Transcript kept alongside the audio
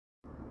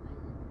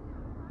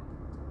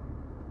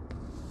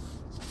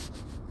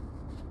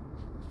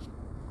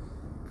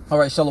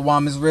Alright,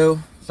 Shalom Israel.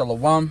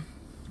 Shalom.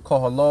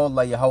 Call halal,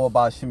 la Yahweh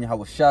Ba'ashim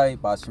Yahweh Shai,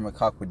 Ba'ashim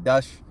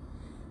Akakwadash.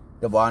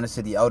 Double honor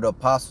to the elder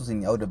apostles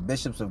and the elder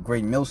bishops of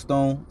Great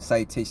Millstone.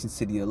 Salutations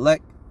to the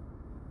elect.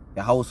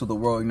 Yahweh, who the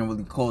world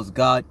ignorantly calls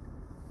God.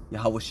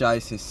 Yahweh Shai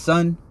is his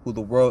son, who the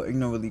world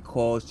ignorantly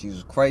calls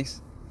Jesus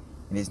Christ.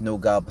 And there's no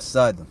God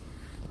beside them.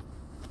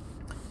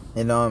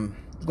 And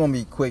it's gonna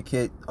be a quick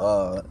hit.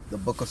 The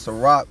book of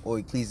Sirach, or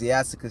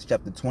Ecclesiasticus,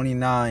 chapter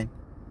 29,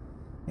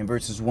 and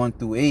verses 1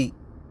 through 8.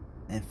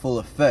 In full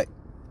effect.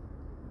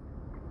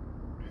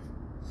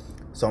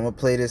 So I'm gonna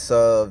play this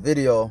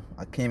video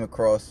I came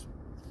across.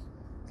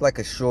 It's like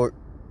a short,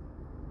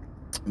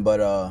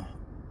 but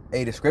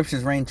hey, the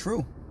scriptures reign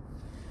true.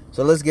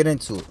 So let's get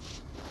into it.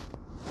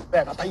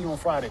 Back, I'll pay you on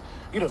Friday.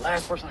 You're the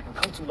last person I can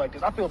come to like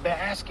this. I feel bad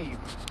asking you.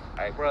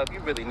 Hey, bro, if you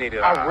really need it,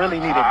 I really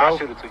need it, bro. I'll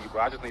shoot it to you,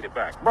 bro. I just need it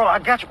back. Bro, I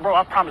got you, bro.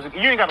 I promise you.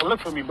 You ain't got to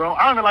look for me, bro.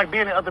 I don't even like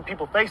being in other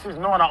people's faces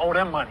knowing I owe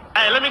them money.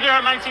 Hey, let me get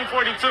her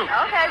 1942.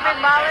 Okay, Big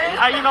Ballers.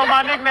 Hey, you know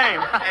my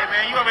nickname. Hey,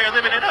 man, you over here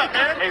living it up,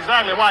 man.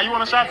 Exactly. Why? You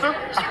want a shot, too?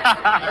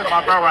 That's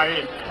my bro right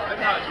here. Let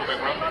me holler at you, big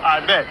bro.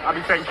 I bet. I'll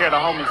be taking care of the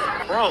homies.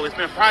 Bro, it's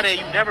been Friday.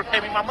 You never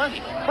paid me my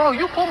money. Bro,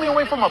 you pulled me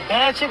away from a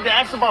bad chick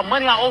that asked about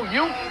money I owe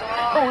you?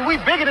 Bro, we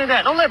bigger than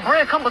that. Don't let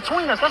bread come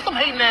between us. That's some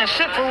hating ass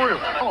shit for real.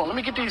 Hold on, let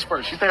me get these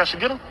first. You think I should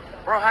get them?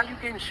 Bro, how you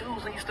getting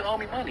shoes and you still owe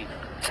me money?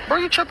 Bro,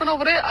 you tripping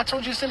over there? I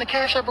told you to send a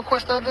Cash App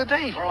request the other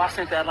day. Bro, I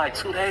sent that like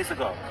 2 days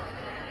ago.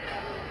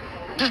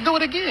 Just do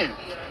it again.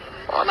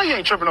 Bro, I know you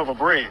ain't tripping over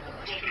bread.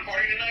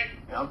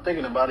 Yeah, I'm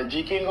thinking about it.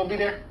 G King gonna be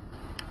there?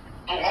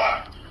 Oh,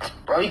 what?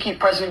 Bro, he keep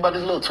pressing me about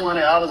this little $200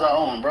 I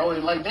owe him, bro.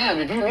 He's like, damn,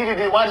 if you needed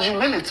it, why did you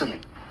lend it to me?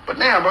 But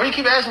damn, bro, he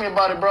keep asking me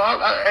about it, bro.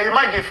 It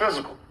might get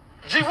physical.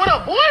 G, what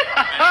up, boy?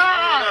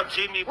 What up,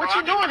 Jimmy, bro? What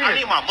you doing here? I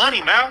need my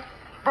money, man.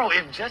 Bro,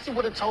 if Jesse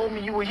would have told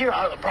me you were here,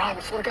 bro, I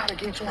would swear to God, I'd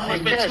give you $200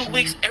 It's been cash. 2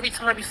 weeks. Every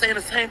time you saying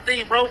the same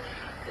thing, bro.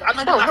 I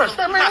know Bro, you bro, got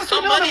stop, some, man. you What got you some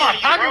doing money in my on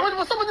you, pocket? bro.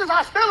 What's up with this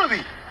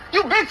hostility?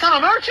 You big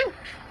time, aren't you?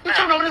 You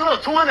tripping over this little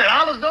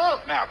 $200,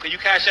 dog? Now, can you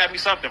cash out me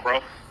something,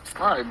 bro?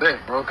 All right,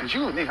 bet, bro, because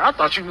you, nigga, I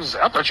thought you was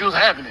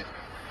having it.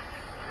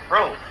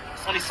 Bro,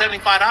 it's only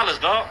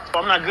 $75, dog. So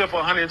I'm not good for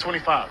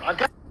 125. I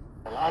got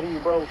a lot of you,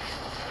 bro.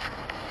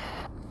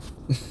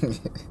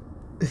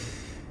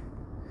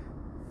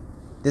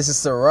 This is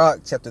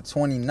Sirach chapter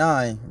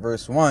 29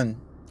 verse 1,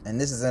 and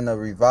this is in the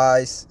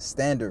Revised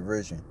Standard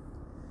Version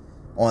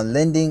on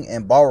lending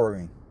and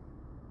borrowing.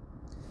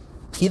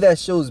 He that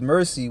shows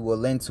mercy will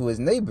lend to his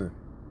neighbor,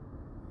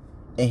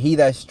 and he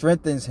that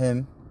strengthens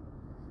him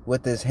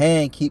with his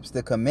hand keeps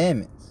the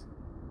commandments.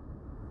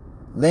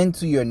 Lend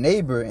to your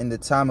neighbor in the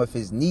time of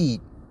his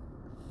need,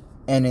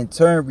 and in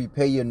turn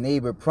repay your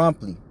neighbor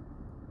promptly.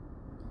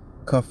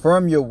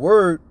 Confirm your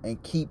word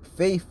and keep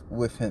faith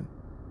with him.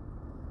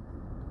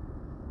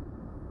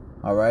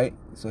 All right,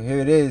 so here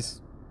it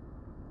is.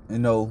 You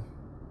know,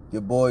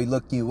 your boy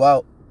looked you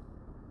out,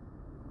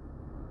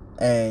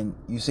 and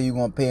you say you're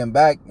gonna pay him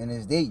back in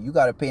his date. You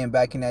gotta pay him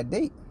back in that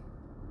date,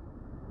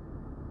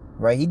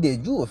 right? He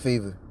did you a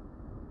favor,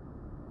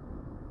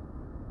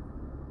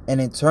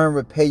 and in turn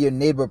repay your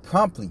neighbor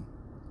promptly.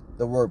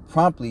 The word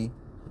promptly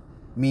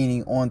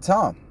meaning on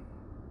time.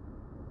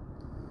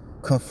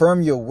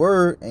 Confirm your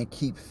word and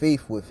keep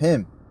faith with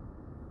him,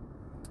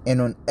 and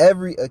on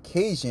every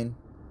occasion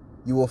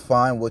you will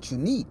find what you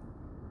need,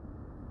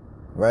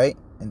 right?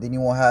 And then he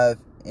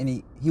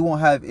won't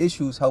have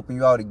issues helping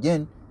you out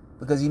again,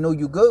 because he know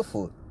you're good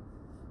for it.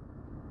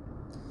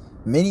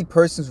 Many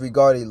persons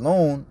regard a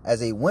loan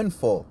as a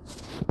windfall.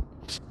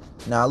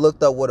 Now I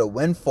looked up what a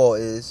windfall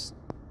is.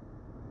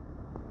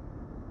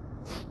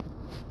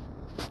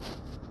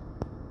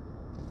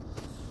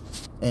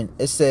 And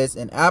it says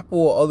an apple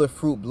or other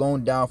fruit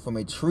blown down from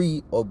a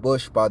tree or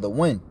bush by the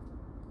wind.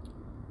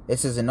 It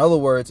says, in other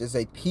words, it's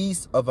a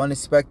piece of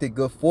unexpected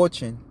good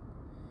fortune,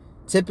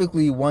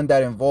 typically one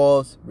that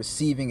involves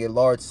receiving a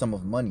large sum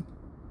of money,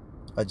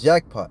 a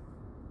jackpot.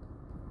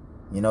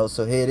 You know,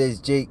 so here it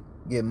is, Jake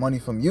get money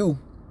from you.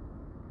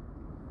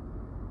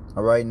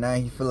 All right, now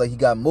he feel like he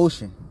got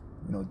motion.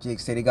 You know, Jake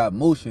said they got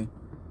motion,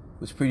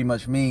 which pretty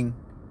much mean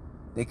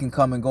they can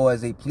come and go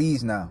as they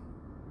please now.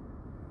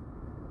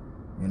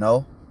 You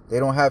know, they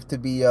don't have to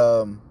be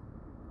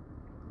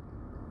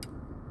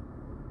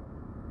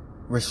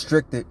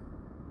restricted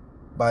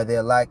by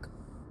their lack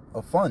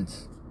of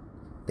funds.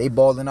 They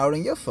balling out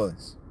in your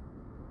funds.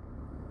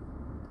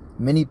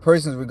 Many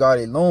persons regard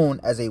a loan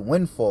as a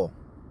windfall.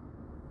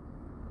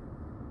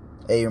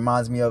 It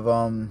reminds me of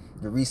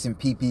the recent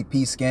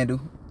PPP scandal.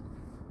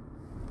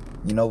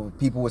 You know,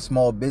 people with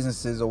small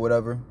businesses or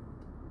whatever,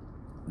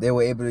 they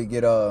were able to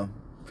get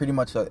pretty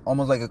much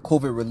almost like a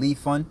COVID relief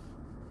fund,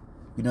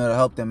 you know, to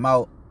help them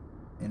out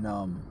in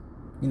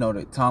you know,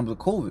 the times of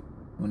COVID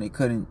when they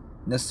couldn't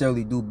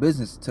necessarily do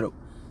business to the,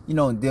 you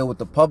know, and deal with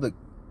the public.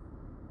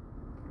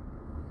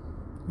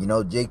 You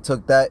know, Jake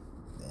took that,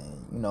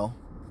 and, you know,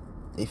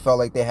 they felt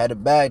like they had a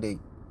bag.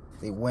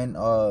 They went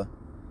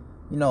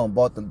you know, and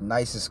bought the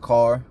nicest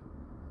car.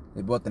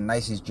 They bought the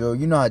nicest jewelry.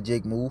 You know how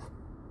Jake move.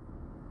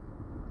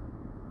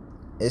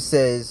 It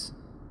says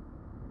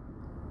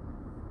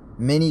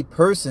Many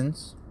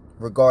persons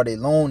regard a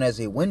loan as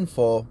a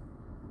windfall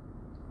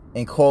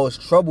and cause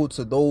trouble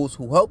to those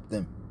who help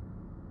them.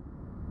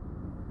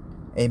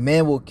 A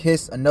man will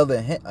kiss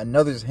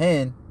another's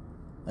hand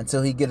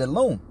until he get a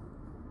loan.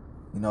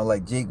 You know,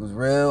 like Jake was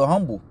real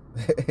humble.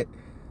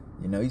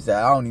 You know, he said,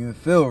 I don't even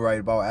feel right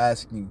about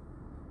asking you.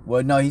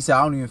 Well, no, he said,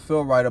 I don't even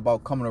feel right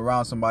about coming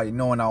around somebody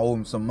knowing I owe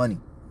him some money.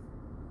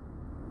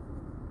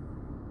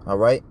 All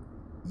right.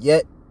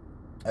 Yet,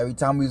 every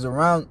time he was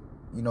around,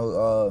 you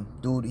know,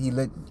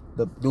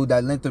 the dude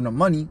that lent him the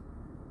money,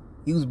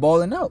 he was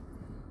balling out.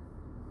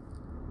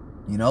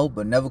 You know,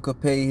 but never could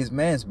pay his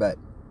mans back.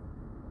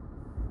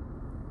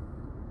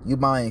 You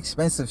buying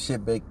expensive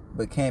shit,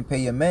 but can't pay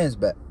your mans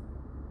back.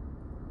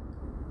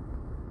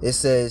 It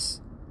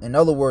says, in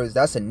other words,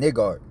 that's a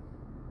niggard.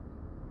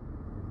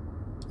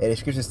 And the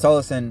scriptures tell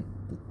us in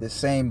the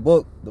same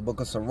book, the book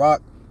of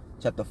Sirach,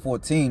 chapter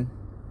 14,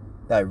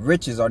 that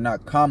riches are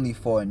not comely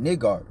for a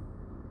niggard.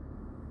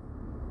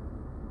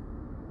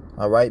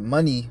 All right,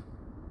 money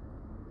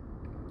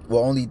will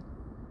only,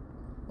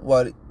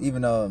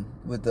 even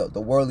with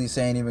the worldly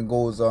saying even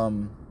goes,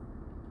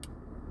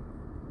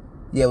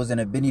 it was in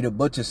a Benny the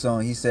Butcher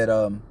song. He said,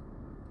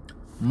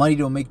 money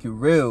don't make you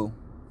real.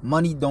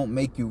 Money don't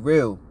make you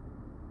real.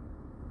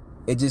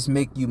 It just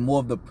make you more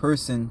of the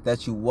person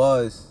that you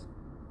was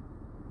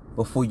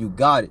before you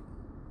got it.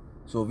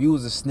 So if you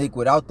was a snake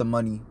without the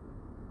money,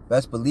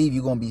 best believe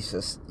you're gonna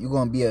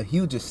be a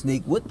huger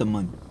snake with the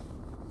money.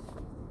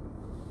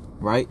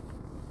 Right?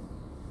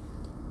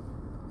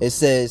 It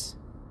says,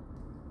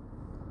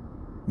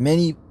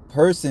 many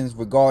persons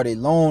regard a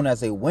loan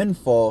as a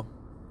windfall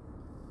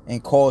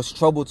and cause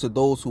trouble to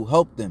those who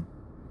help them.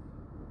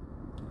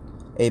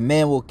 A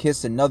man will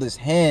kiss another's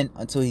hand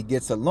until he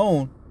gets a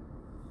loan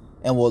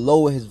and will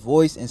lower his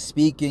voice in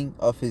speaking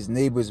of his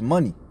neighbor's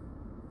money.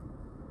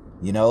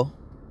 You know,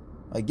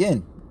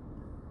 again,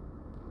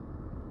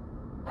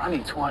 I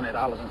need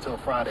 $200 until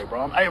Friday,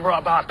 bro. Hey, bro,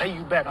 I'll pay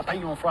you back. I'll pay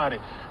you on Friday.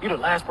 You're the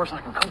last person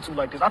I can come to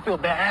like this. I feel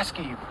bad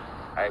asking you.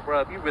 Hey,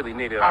 bro, if you really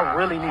need it, I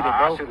really need it, bro.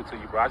 I'll shoot it to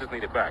you, bro. I just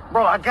need it back.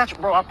 Bro, I got you,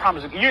 bro. I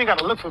promise you. You ain't got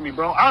to look for me,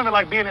 bro. I don't even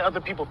like being in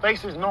other people's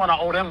faces knowing I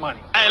owe them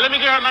money. Hey, let me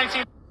get her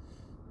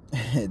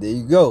 19. There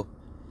you go.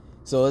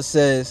 So it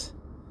says,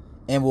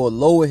 and will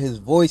lower his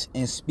voice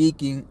in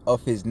speaking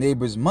of his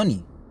neighbor's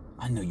money.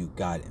 I know you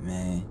got it,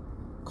 man.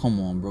 Come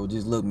on, bro.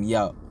 Just look me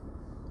out.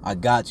 I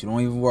got you.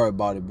 Don't even worry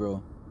about it,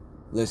 bro.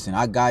 Listen,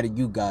 I got it.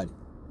 You got it.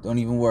 Don't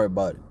even worry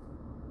about it.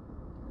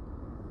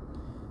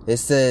 It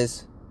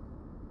says,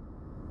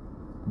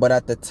 but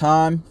at the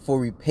time for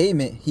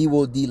repayment, he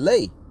will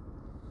delay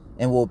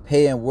and will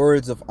pay in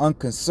words of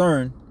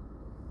unconcern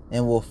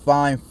and will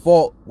find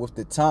fault with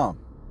the time.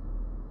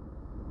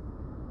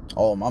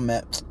 Oh, my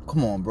man.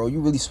 Come on, bro. You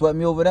really sweat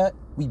me over that?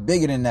 We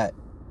bigger than that.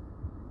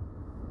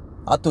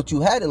 I thought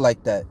you had it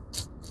like that.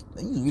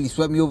 You really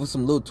swept me over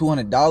some little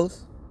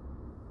 $200.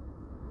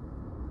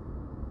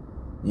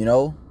 You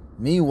know?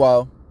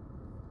 Meanwhile,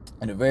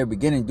 in the very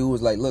beginning, dude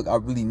was like, look, I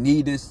really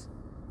need this.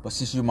 But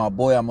since you're my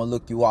boy, I'm going to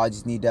look you out. I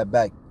just need that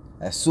back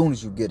as soon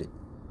as you get it.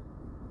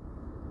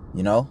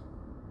 You know?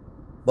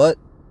 But,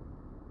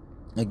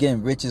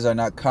 again, riches are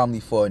not comely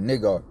for a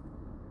niggard.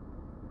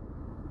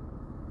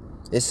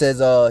 It says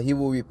he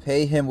will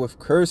repay him with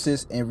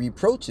curses and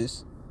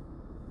reproaches.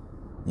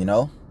 You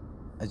know?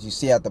 As you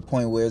see at the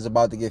point where it's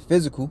about to get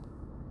physical.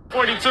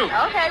 42. Okay, big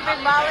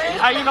ballers.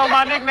 How you know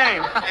my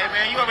nickname? Hey,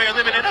 man, you over here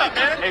living it up,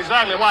 man.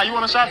 Exactly. Why? You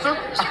want a shot too?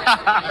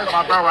 That's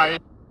my bro right here.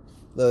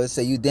 Look, it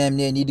say you damn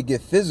near need to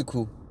get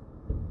physical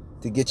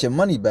to get your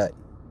money back.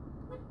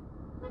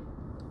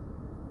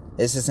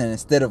 It says, and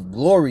instead of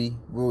glory,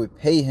 will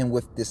repay him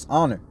with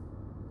dishonor.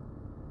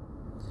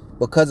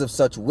 Because of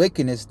such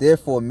wickedness,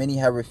 therefore, many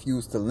have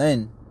refused to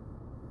lend.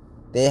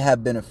 They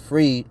have been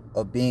afraid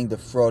of being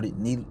defrauded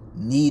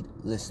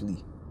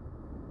needlessly.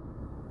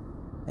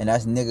 And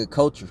that's nigga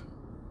culture.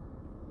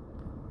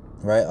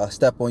 Right? I'll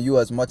step on you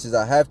as much as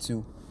I have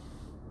to.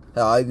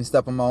 I'll even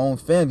step on my own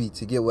family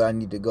to get where I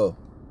need to go.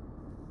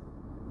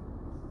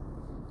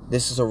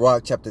 This is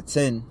Sirach chapter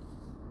 10,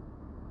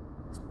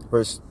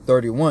 verse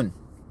 31.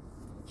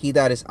 He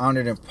that is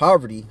honored in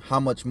poverty, how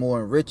much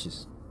more in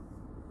riches?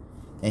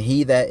 And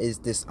he that is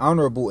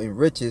dishonorable in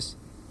riches,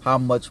 how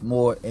much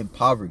more in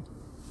poverty?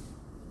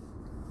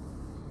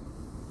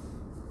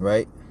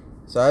 Right?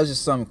 So that was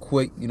just something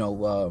quick, you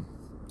know,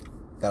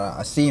 that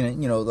I seen it,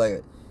 you know,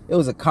 like it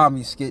was a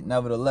comedy skit.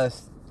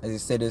 Nevertheless, as I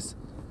said,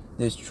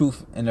 there's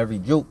truth in every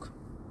joke.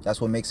 That's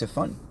what makes it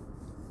funny.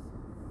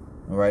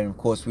 All right, and of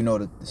course we know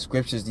that the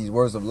scriptures, these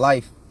words of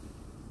life,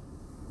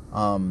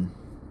 you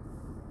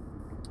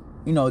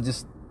know,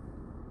 just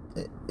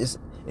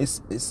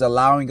it's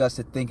allowing us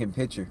to think and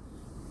picture,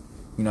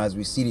 you know, as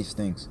we see these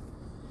things.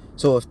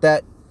 So if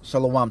that,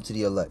 shalom to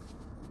the elect.